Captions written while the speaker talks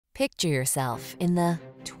Picture yourself in the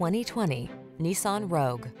 2020 Nissan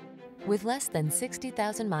Rogue. With less than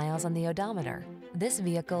 60,000 miles on the odometer, this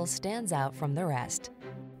vehicle stands out from the rest.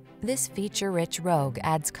 This feature-rich Rogue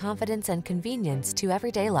adds confidence and convenience to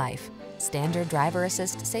everyday life. Standard driver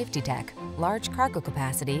assist safety tech, large cargo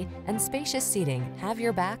capacity, and spacious seating have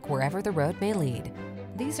your back wherever the road may lead.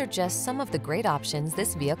 These are just some of the great options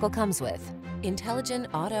this vehicle comes with: intelligent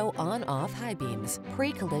auto on-off high beams,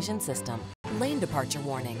 pre-collision system, lane departure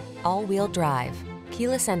warning, all-wheel drive,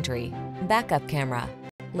 keyless entry, backup camera,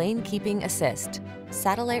 lane keeping assist,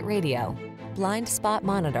 satellite radio, blind spot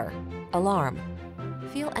monitor, alarm.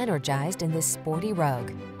 Feel energized in this sporty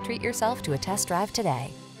Rogue. Treat yourself to a test drive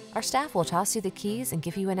today. Our staff will toss you the keys and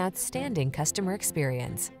give you an outstanding customer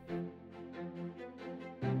experience.